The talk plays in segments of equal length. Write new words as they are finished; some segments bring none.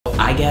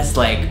I guess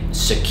like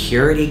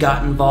security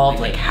got involved,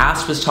 like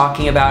Haas was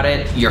talking about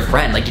it. Your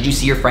friend, like did you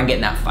see your friend get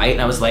in that fight?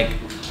 And I was like,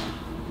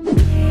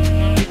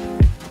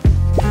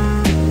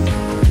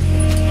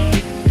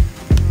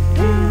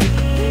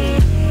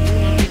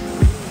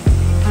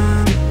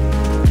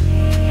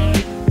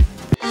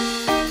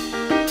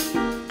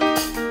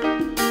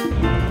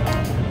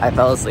 I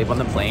fell asleep on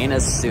the plane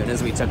as soon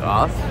as we took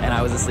off, and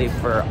I was asleep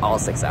for all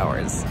 6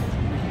 hours.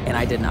 And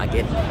I did not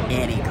get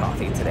any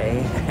coffee today.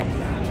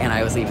 And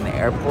I was leaving the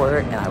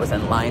airport, and I was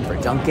in line for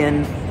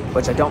Dunkin',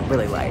 which I don't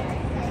really like.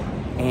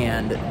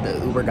 And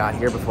the Uber got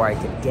here before I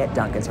could get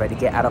Dunkin', so I had to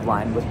get out of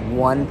line with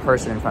one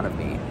person in front of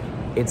me.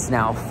 It's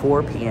now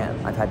 4 p.m.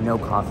 I've had no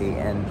coffee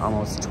in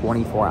almost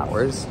 24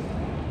 hours.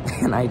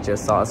 And I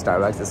just saw a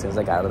Starbucks as soon as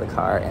I got out of the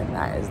car, and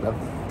that is the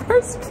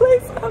first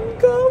place I'm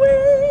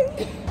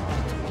going.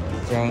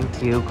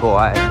 Thank you,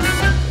 God.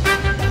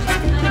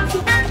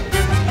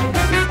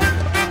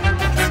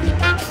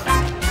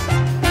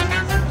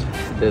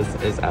 This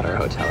is at our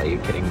hotel, are you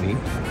kidding me?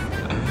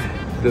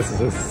 This is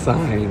a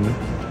sign.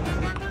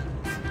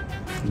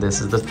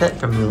 This is the fit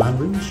from Moulin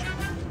Rouge.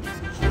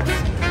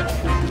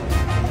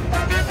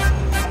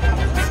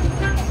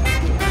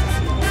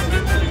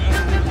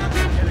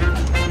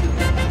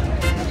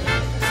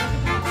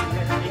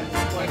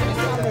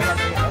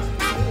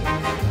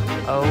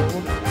 Oh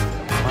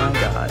my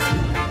God.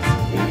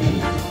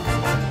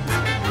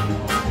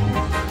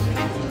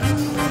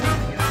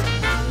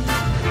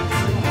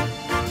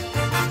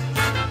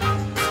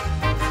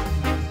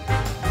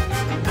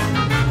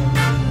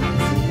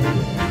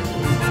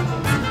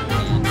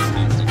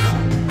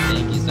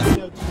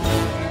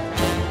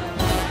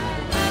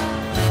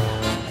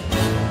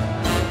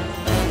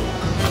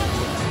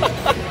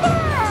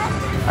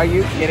 Are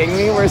you kidding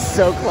me? We're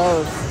so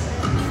close.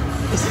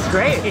 This is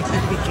great.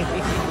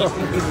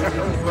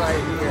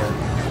 Right here.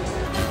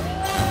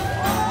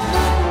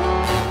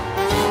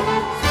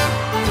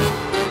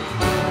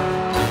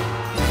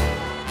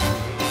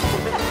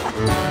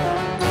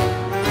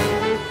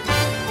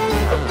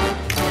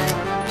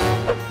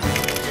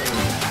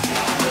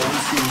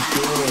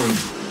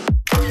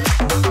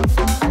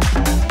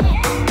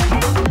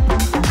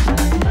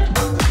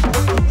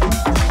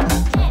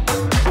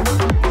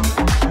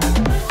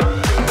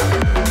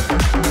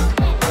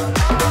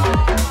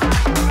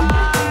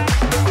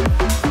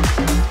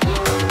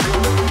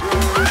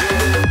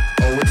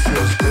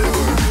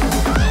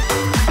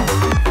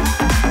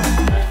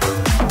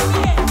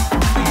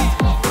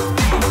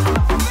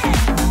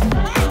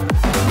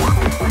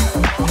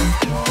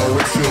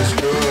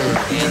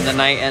 The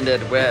night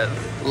ended with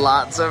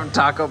lots of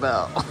Taco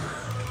Bell.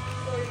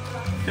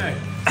 Okay,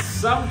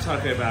 some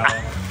Taco Bell,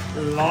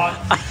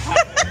 lots.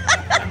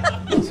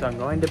 So I'm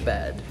going to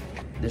bed.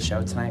 The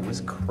show tonight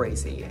was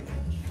crazy.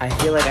 I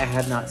feel like I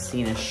have not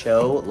seen a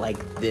show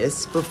like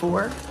this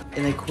before.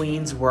 And the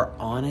queens were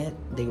on it.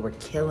 They were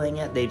killing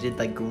it. They did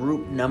like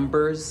group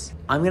numbers.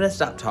 I'm gonna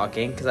stop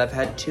talking because I've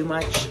had too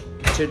much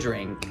to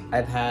drink.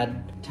 I've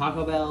had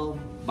Taco Bell,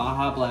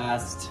 Baja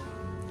Blast.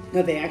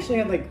 No, they actually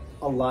had like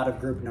a lot of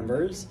group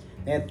numbers.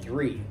 They had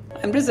 3.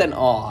 I'm just in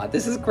awe.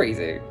 This is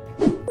crazy.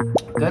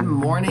 Good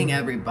morning,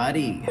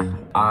 everybody.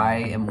 I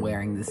am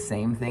wearing the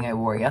same thing I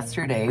wore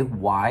yesterday.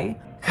 Why?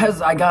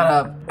 Because I got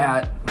up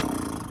at...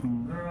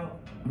 Girl,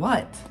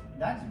 What?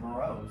 that's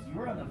gross. You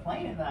were on the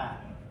plane in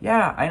that.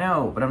 Yeah, I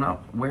know, but I'm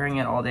not wearing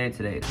it all day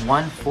today. It's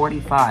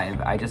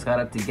 1:45. I just got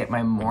up to get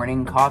my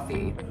morning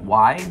coffee.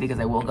 Why? Because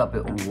I woke up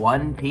at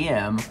 1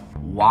 p.m.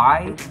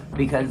 Why?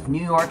 Because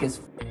New York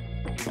is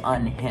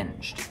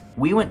unhinged.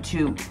 We went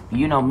to,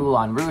 you know,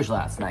 Moulin Rouge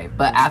last night,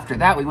 but after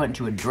that we went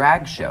to a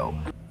drag show.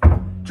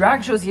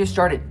 Drag shows here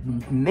start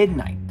at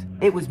midnight.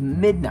 It was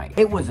midnight.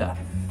 It was a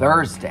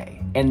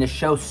Thursday, and the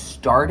show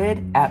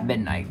started at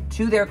midnight.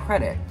 To their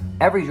credit,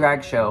 every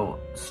drag show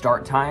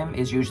start time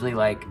is usually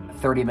like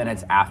 30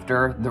 minutes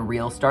after the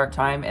real start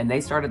time, and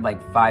they started like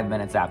 5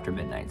 minutes after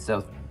midnight.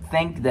 So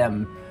thank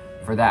them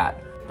for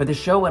that. But the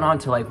show went on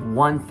to like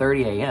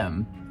 1:30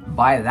 a.m.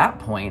 By that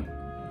point,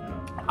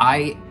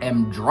 I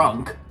am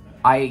drunk.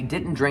 I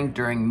didn't drink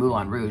during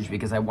Moulin Rouge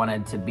because I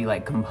wanted to be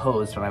like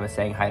composed when I was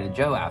saying hi to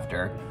Joe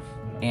after.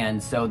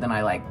 And so then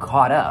I like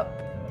caught up.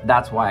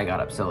 That's why I got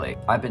up so late.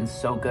 I've been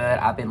so good.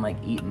 I've been like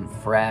eating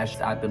fresh.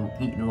 I've been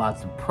eating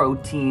lots of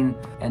protein.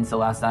 And so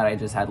last night I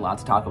just had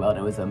lots to talk about.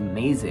 It was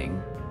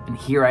amazing. And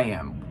here I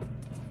am.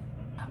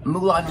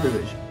 Moulin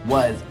Rouge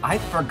was, I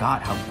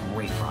forgot how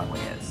great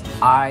Broadway is.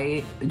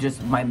 I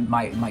just,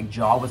 my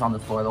jaw was on the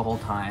floor the whole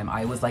time.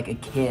 I was like a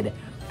kid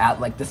at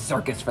like the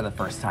circus for the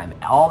first time.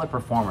 All the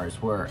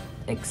performers were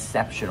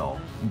exceptional.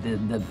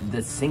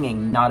 The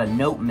singing, not a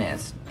note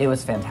missed. It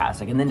was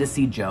fantastic. And then to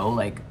see Joe,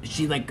 like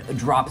she like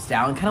drops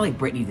down, kind of like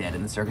Britney did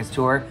in the circus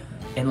tour,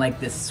 and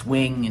like this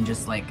swing and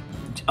just like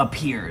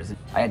appears.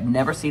 I had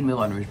never seen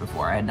Moulin Rouge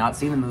before. I had not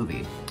seen the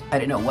movie. I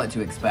didn't know what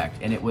to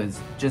expect, and it was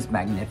just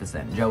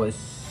magnificent. Joe is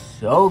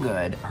so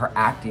good. Her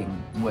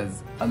acting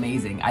was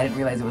amazing. I didn't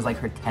realize it was like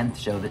her 10th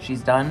show that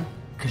she's done,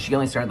 because she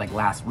only started like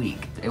last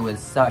week. It was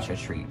such a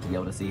treat to be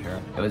able to see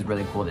her. It was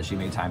really cool that she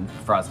made time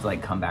for us to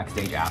like come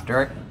backstage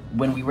after.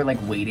 When we were like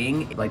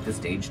waiting, like the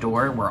stage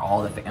door where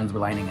all the fans were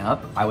lining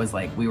up, I was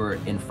like, we were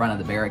in front of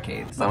the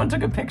barricade. Someone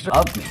took a picture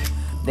of me.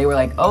 They were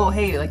like, oh,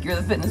 hey, like you're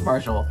the fitness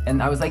marshal.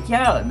 And I was like,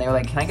 yeah. And they were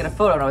like, can I get a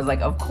photo? And I was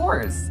like, of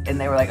course. And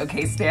they were like,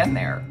 okay, stand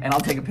there and I'll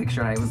take a picture.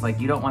 And I was like,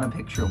 you don't want a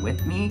picture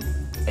with me?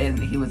 And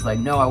he was like,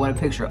 no, I want a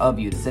picture of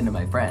you to send to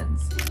my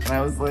friends. And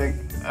I was like,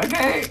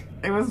 okay.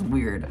 It was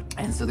weird.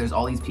 And so there's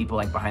all these people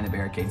like behind the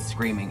barricades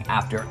screaming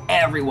after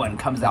everyone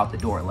comes out the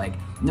door. Like,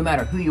 no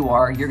matter who you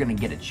are, you're gonna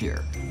get a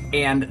cheer.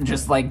 And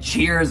just like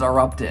cheers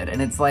erupted.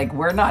 And it's like,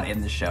 we're not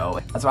in the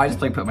show. That's why I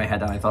just like put my head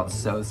down. I felt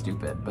so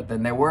stupid. But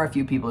then there were a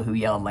few people who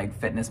yelled like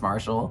fitness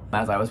marshal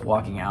as I was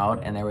walking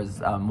out. And there was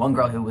one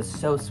girl who was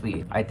so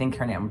sweet. I think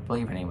her name, I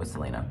believe her name was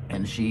Selena.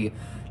 And she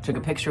took a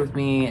picture with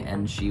me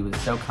and she was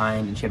so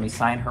kind and she had me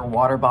sign her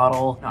water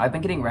bottle. I've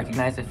been getting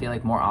recognized, I feel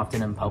like, more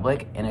often in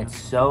public and it's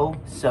so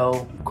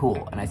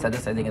cool. And I said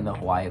this, I think, in the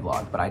Hawaii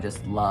vlog, but I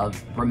just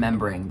love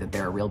remembering that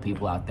there are real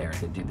people out there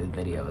who do the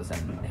videos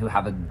and who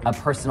have a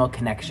personal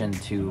connection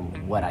to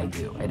what I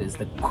do. It is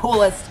the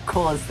coolest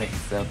thing.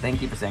 So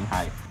thank you for saying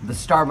hi. The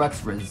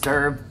Starbucks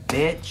Reserve,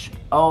 bitch.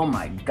 Oh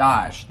my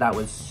gosh, that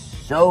was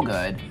so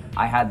good.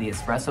 I had the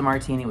espresso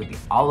martini with the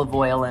olive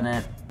oil in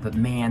it. But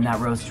man, that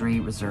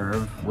Roastery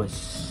Reserve was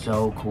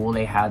so cool.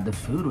 The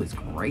food was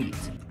great.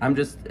 I'm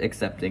just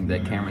accepting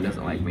that Cameron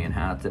doesn't like me in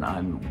hats and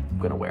I'm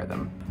gonna wear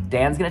them.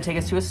 Dan's gonna take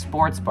us to a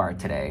sports bar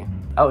today.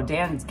 Oh,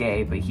 Dan's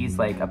gay, but he's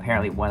like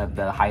apparently one of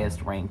the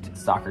highest ranked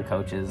soccer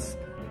coaches.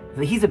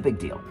 He's a big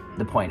deal,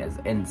 the point is,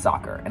 in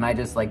soccer. And I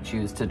just like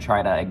choose to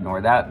try to ignore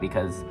that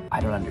because I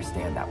don't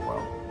understand that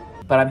world.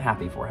 But I'm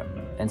happy for him.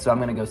 And so I'm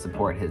gonna go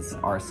support his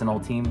Arsenal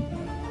team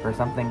or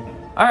something.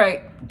 All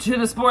right, to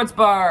the sports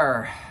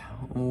bar.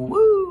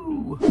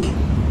 Woo!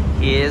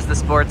 Here's the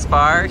sports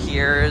bar.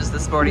 Here's the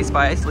Sporty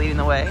Spice leading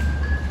the way.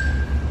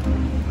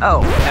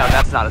 Oh,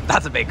 no,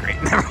 that's a bakery.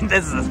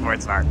 This is the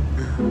sports bar.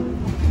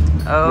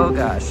 Oh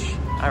gosh.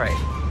 All right,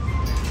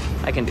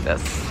 I can do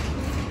this.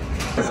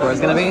 The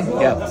score's gonna be?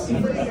 Yep.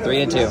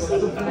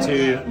 3-2.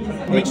 To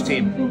which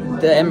team?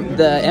 The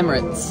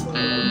Emirates.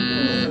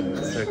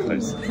 So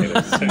close. It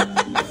was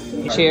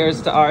so...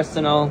 Cheers to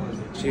Arsenal.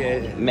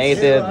 Cheers. May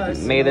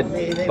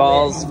the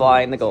balls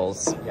fly in the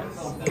goals. Yes.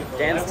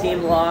 Dan's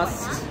team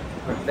lost.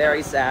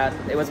 Very sad.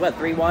 It was what,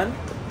 3-1?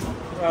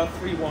 Well,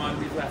 3-1.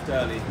 We left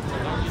early.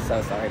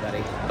 So sorry,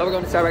 buddy. But we're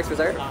going to Starbucks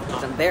Reserve,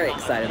 which I'm very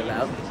excited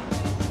about.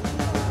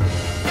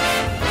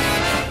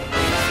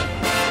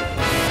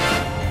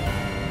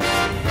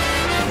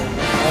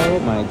 Oh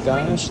my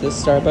gosh,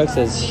 this Starbucks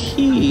is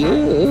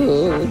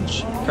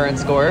huge. Current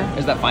score,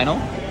 is that final?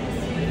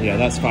 Yeah,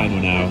 that's final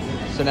now.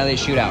 So now they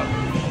shoot out.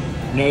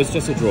 No, it's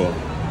just a draw.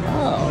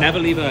 Oh. Never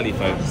leave early,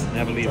 folks.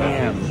 Never leave early.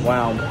 Damn,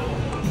 wow.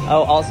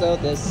 Oh, also,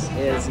 this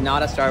is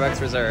not a Starbucks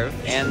Reserve,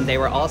 and they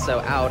were also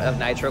out of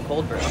Nitro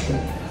Cold Brew.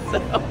 So,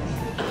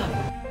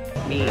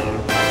 me.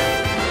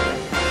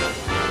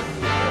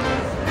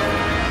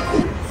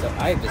 So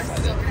I've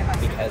decided,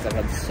 because I've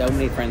had so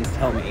many friends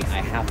tell me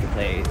I have to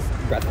play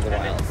Breath of the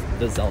Wild,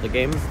 the Zelda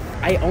game.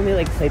 I only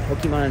like play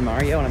Pokemon and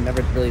Mario, and I've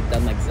never really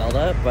done like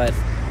Zelda, but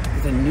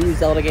there's a new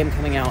Zelda game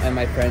coming out, and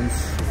my friends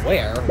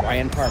swear,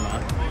 Ryan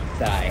Parma,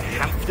 that I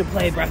have to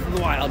play Breath of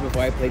the Wild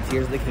before I play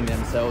Tears of the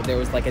Kingdom. So there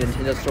was like a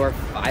Nintendo store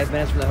 5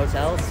 minutes from the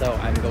hotel, so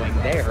I'm going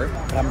there.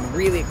 But I'm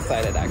really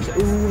excited,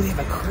 actually. Ooh, they have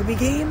a Kirby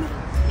game?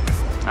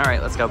 All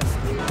right, let's go.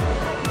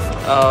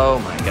 Oh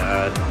my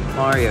God,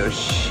 Mario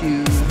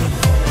shoe.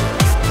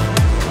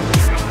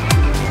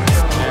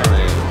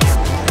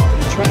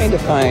 I'm trying to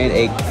find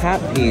a cat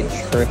peach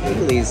for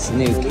Haley's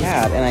new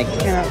cat, and I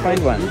cannot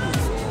find one.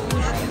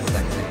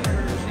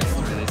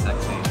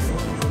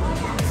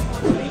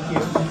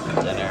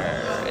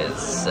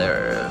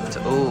 Served.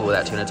 Ooh,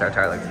 that tuna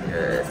tartare looks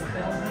good.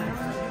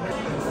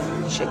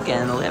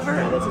 Chicken liver.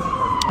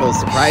 Oh,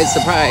 surprise,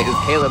 surprise.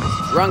 Caleb's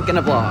drunk in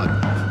a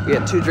vlog. We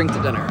had 2 drinks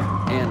at dinner,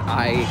 and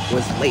I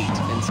was late,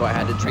 and so I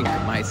had to drink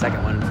my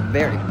second one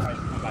very...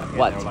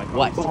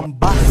 What?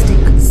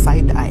 Bombastic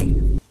side-eye.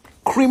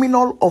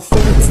 Criminal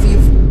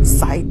offensive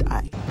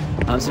side-eye.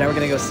 So now we're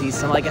gonna go see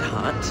Some Like It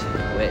Hot,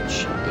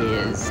 which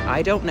is,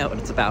 I don't know what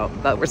it's about,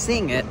 but we're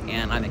seeing it,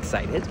 and I'm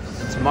excited.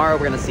 Tomorrow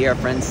we're gonna see our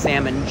friends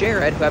Sam and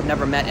Jared, who I've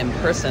never met in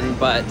person,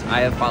 but I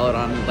have followed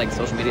on like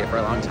social media for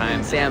a long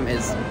time. Sam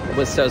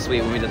was so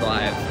sweet when we did the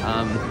live,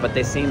 but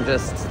they seem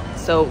just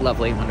so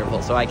lovely and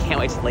wonderful, so I can't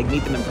wait to like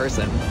meet them in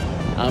person.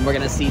 We're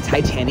gonna see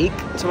Titanic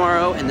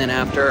tomorrow, and then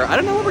after, I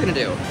don't know what we're gonna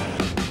do.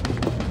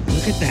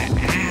 Look at that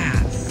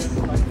ass.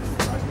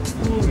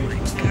 Oh my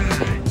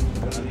God.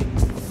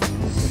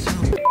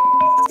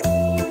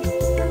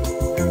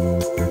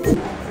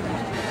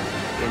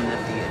 In the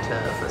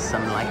theater for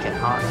Some Like It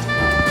Hot.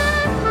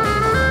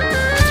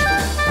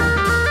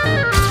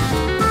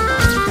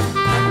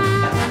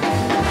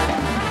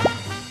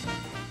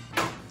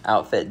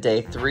 Outfit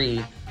day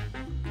 3.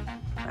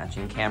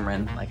 Matching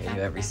Cameron like I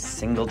do every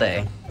single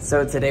day.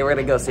 So today we're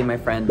gonna go see my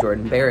friend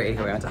Jordan Berry,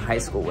 who I went to high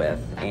school with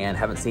and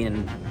haven't seen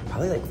in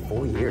probably like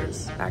 4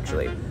 years,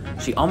 actually.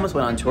 She almost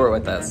went on tour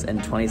with us in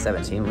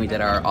 2017 when we did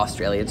our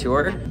Australia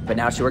tour, but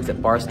now she works at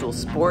Barstool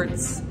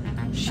Sports.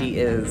 She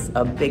is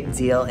a big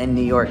deal in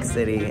New York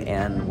City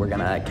and we're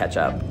gonna catch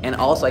up. And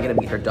also I get to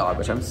meet her dog,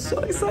 which I'm so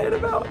excited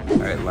about. All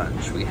right,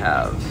 lunch, we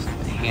have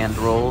hand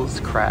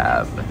rolls,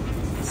 crab,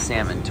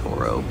 salmon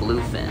toro,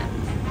 bluefin,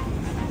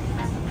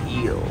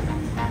 eel.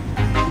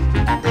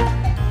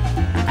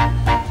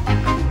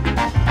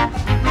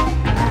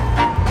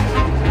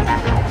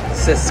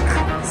 This is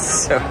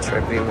so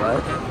trippy,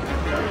 what?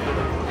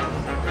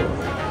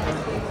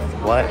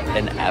 What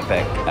an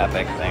epic,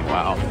 epic thing,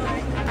 wow.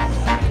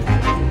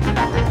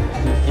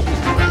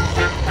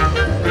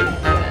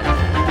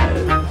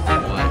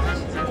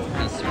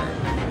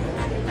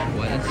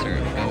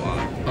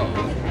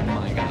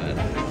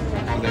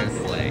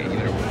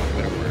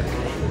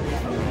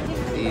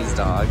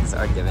 Dogs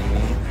are giving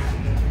me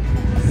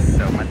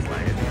so much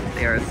life.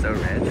 They are so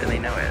rich and they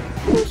know it.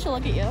 She'll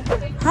look at you.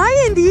 Hi,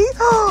 Andy.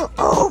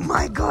 Oh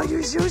my God,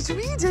 you're so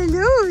sweet.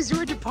 Hello,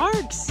 Georgia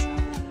Parks.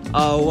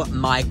 Oh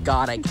my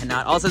God, I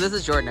cannot. Also, this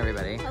is Jordan,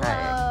 everybody.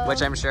 Hi.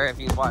 Which I'm sure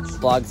if you've watched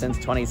vlogs since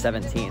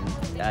 2017,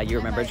 you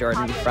remember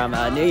Jordan from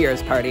a New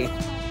Year's party. All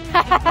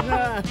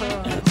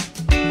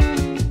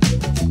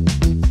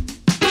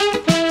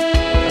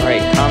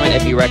right, comment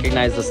if you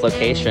recognize this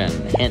location.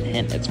 Hint,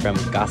 hint, it's from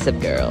Gossip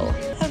Girl.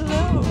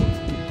 Hello.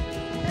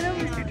 Hello,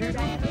 Mr.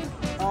 Turtle.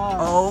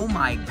 Oh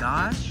my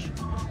gosh.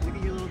 Look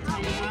at your little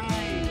tiny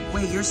eyes.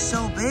 Wait, you're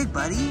so big,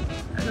 buddy.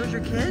 Are those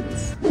your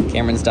kids?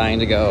 Cameron's dying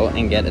to go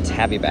and get a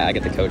tabby bag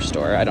at the Coach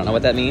store. I don't know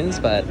what that means,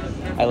 but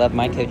I love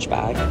my Coach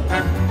bag.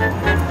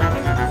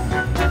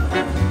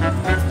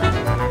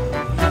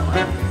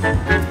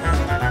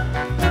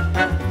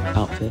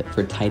 Outfit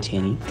for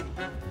Titanic.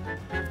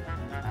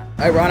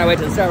 All right, we're on our way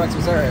to the Starbucks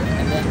Reserve,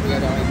 and then we are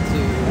going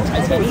to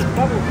Titanic.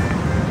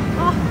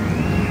 Oh.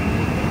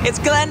 It's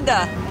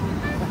Glenda!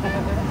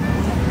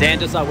 Dan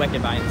just saw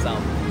Wicked by himself,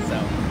 so.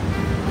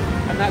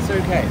 And that's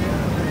okay.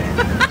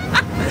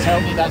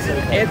 Tell me that's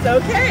okay. It's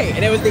okay,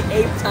 and it was the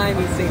 8th time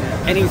he's seen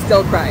it, and he's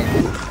still crying.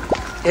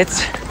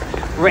 It's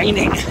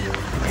raining.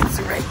 It's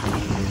raining.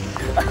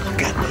 Oh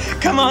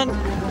God. Come on.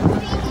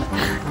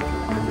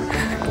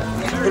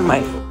 In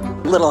my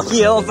little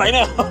heels, I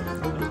know.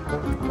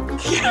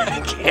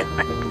 I can't.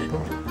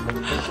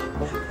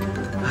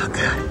 Oh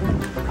God.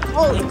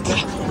 Holy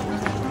God.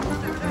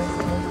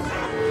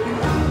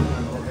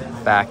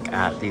 Back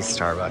at the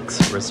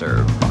Starbucks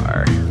Reserve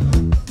Bar.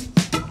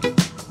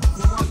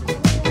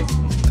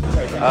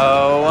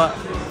 Oh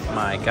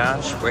my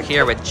gosh. We're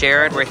here with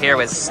Jared. We're here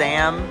with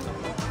Sam.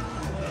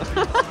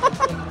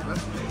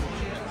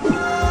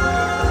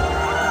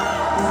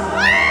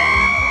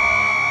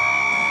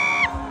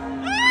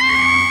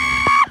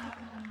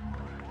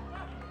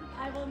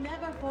 I will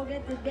never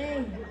forget the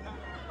day.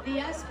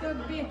 The iceberg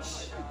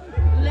bitch.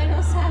 Let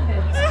us have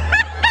it.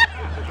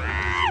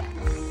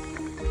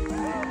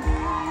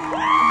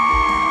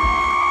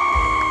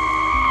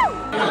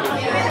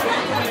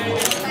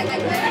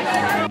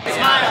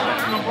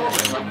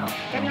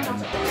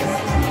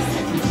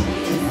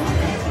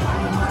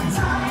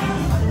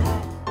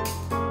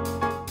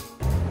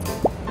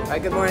 All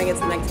right, good morning. It's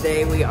the next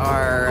day. We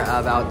are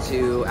about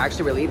to,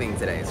 actually we're leaving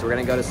today. So we're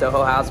gonna go to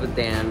Soho House with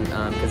Dan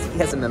because he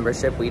has a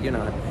membership, we do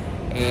not,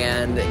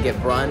 and get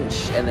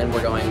brunch. And then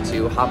we're going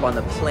to hop on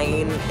the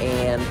plane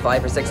and fly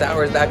for 6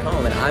 hours back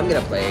home. And I'm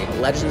gonna play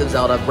Legend of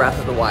Zelda Breath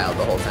of the Wild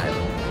the whole time.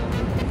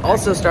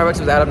 Also, Starbucks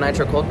was out of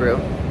Nitro Cold Brew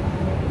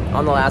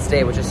on the last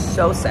day, which is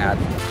so sad.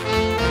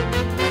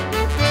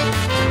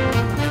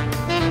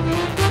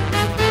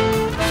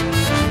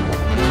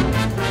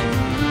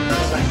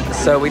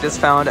 So we just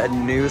found a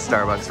new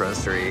Starbucks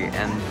roastery,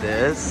 and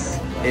this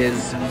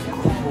is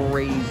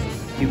crazy.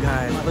 You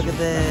guys, look at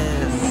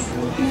this.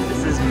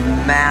 This is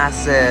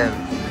massive.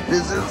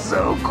 This is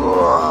so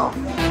cool.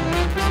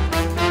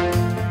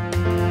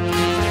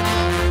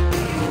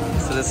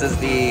 So this is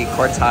the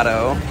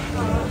cortado.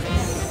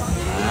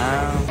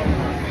 Wow.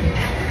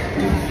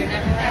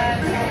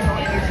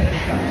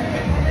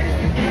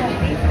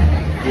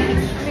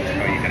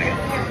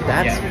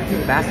 That's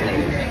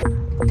fascinating.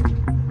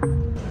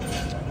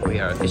 We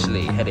are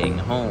officially heading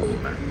home.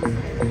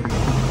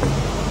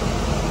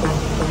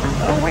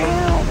 Oh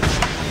wow!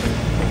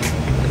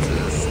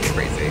 This is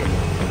crazy.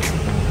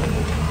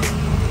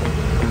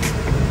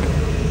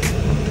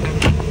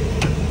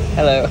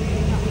 Hello.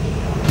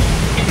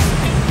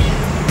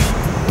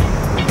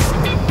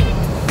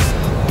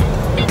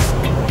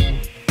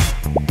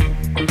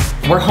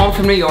 We're home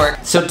from New York.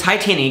 So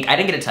Titanic, I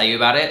didn't get to tell you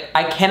about it.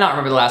 I cannot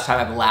remember the last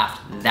time I've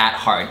laughed that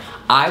hard.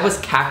 I was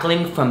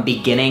cackling from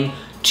beginning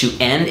to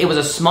end. It was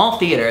a small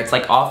theater. It's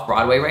like off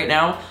Broadway right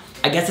now.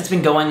 I guess it's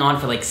been going on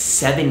for like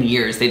 7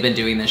 years they've been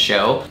doing this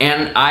show.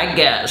 And I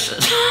guess,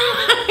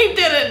 I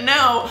didn't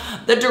know,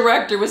 the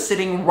director was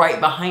sitting right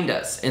behind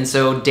us. And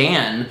so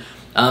Dan,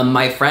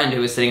 my friend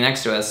who was sitting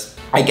next to us,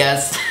 I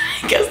guess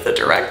the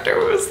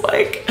director was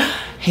like,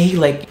 hey,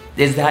 like,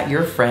 is that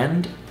your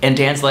friend? And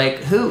Dan's like,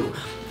 who?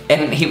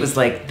 And he was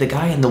like, the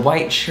guy in the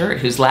white shirt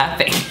who's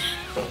laughing.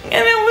 And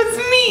it was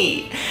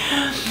me.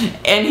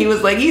 And he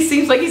was like, he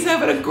seems like he's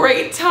having a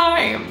great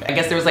time. I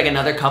guess there was like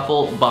another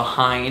couple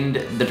behind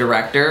the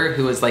director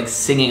who was like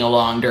singing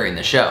along during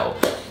the show.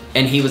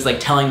 And he was like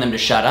telling them to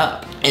shut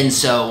up. And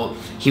so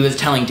he was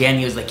telling Dan,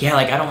 he was like, yeah,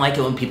 like I don't like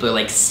it when people are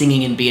like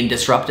singing and being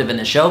disruptive in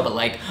the show, but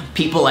like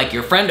people like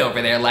your friend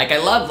over there, like I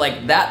love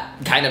like that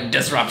kind of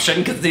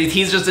disruption because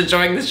he's just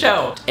enjoying the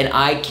show. And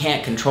I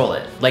can't control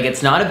it. Like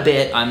it's not a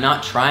bit, I'm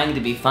not trying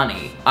to be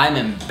funny. I'm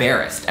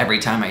embarrassed every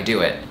time I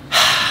do it.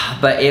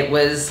 But it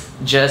was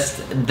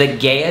just the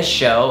gayest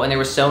show, and there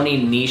were so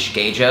many niche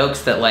gay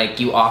jokes that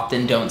like you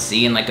often don't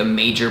see in like a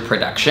major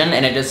production,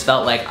 and it just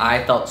felt like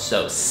I felt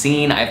so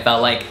seen. I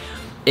felt like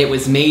it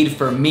was made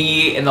for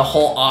me and the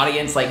whole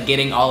audience like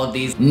getting all of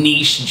these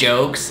niche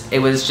jokes. It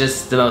was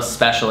just the most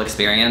special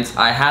experience.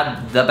 I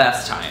had the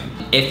best time.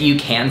 If you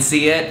can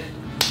see it,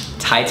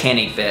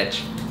 Titanic,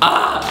 bitch.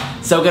 Ah,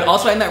 so good.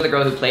 Also, I met the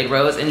girl who played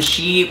Rose, and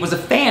she was a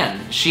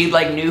fan. She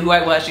like knew who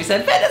I was. She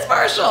said, "Fitness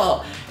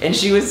Marshall!" And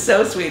she was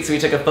so sweet. So we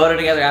took a photo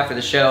together after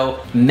the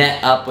show,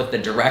 met up with the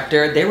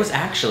director. There was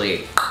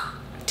actually,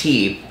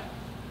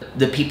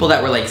 the people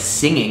that were like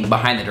singing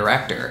behind the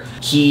director.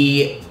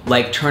 He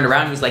like turned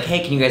around, he was like, hey,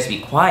 can you guys be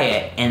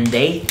quiet? And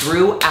they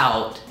threw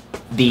out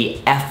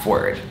the F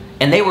word.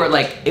 And they were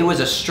like, it was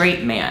a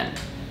straight man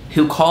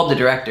who called the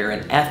director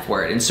an F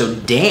word. And so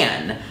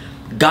Dan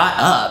got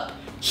up,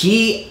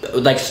 he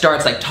like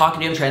starts like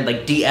talking to him, trying to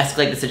like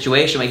de-escalate the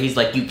situation. Like he's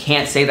like, you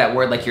can't say that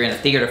word, like you're in a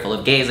theater full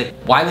of gays. Like,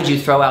 why would you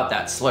throw out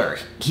that slur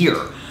here?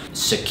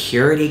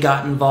 Security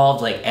got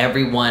involved, like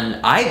everyone,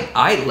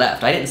 I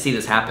left, I didn't see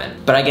this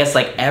happen. But I guess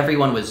like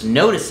everyone was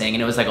noticing,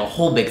 and it was like a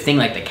whole big thing,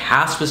 like the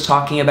cast was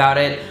talking about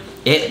it.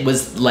 It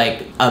was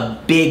like a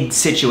big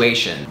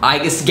situation. I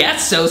just get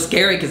so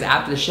scary because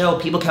after the show,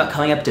 people kept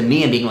coming up to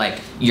me and being like,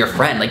 your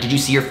friend, like did you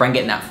see your friend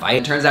get in that fight?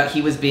 It turns out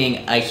he was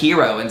being a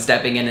hero and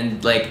stepping in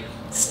and like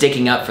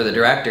sticking up for the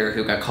director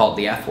who got called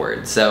the F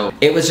word. So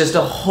it was just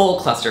a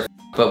whole cluster.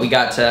 But we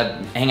got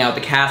to hang out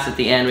with the cast at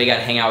the end. We got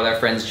to hang out with our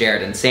friends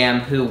Jared and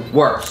Sam, who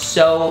were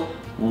so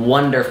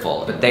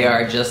wonderful. But they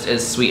are just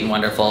as sweet and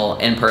wonderful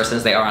in person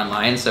as they are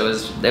online. So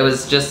it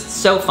was just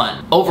so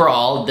fun.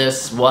 Overall,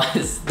 this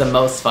was the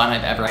most fun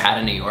I've ever had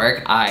in New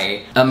York.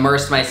 I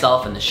immersed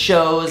myself in the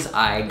shows.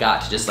 I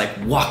got to just like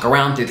walk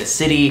around through the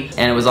city.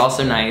 And it was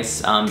also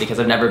nice because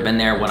I've never been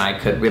there when I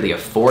could really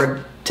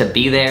afford to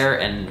be there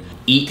and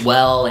eat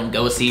well and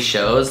go see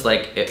shows.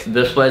 Like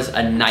this was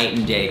a night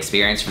and day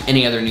experience from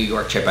any other New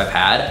York trip I've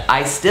had.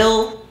 I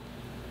still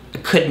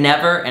could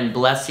never, and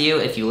bless you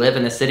if you live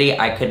in the city,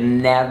 I could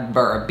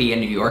never be a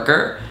New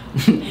Yorker.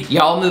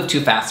 Y'all move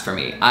too fast for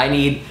me. I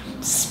need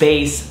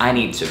space, I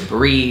need to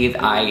breathe.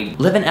 I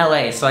live in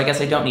LA, so I guess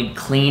I don't need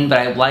clean, but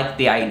I like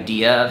the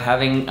idea of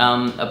having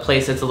a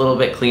place that's a little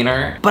bit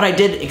cleaner. But I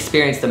did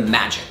experience the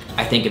magic,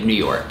 I think, of New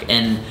York,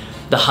 and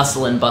the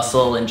hustle and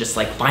bustle and just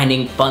like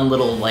finding fun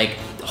little like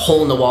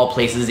hole in the wall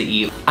places to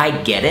eat. I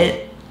get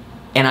it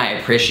and I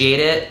appreciate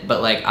it,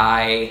 but like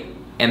I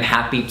am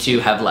happy to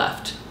have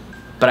left.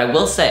 But I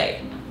will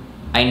say,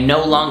 I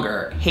no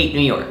longer hate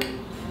New York.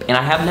 And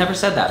I have never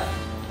said that.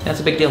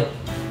 That's a big deal.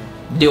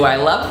 Do I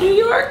love New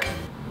York?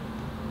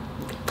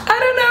 I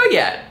don't know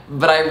yet,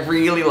 but I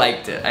really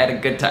liked it. I had a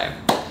good time.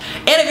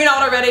 And if you're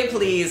not already,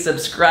 please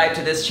subscribe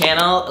to this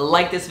channel,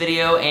 like this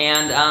video,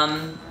 and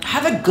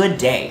have a good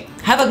day.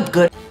 Have a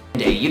good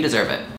day. You deserve it.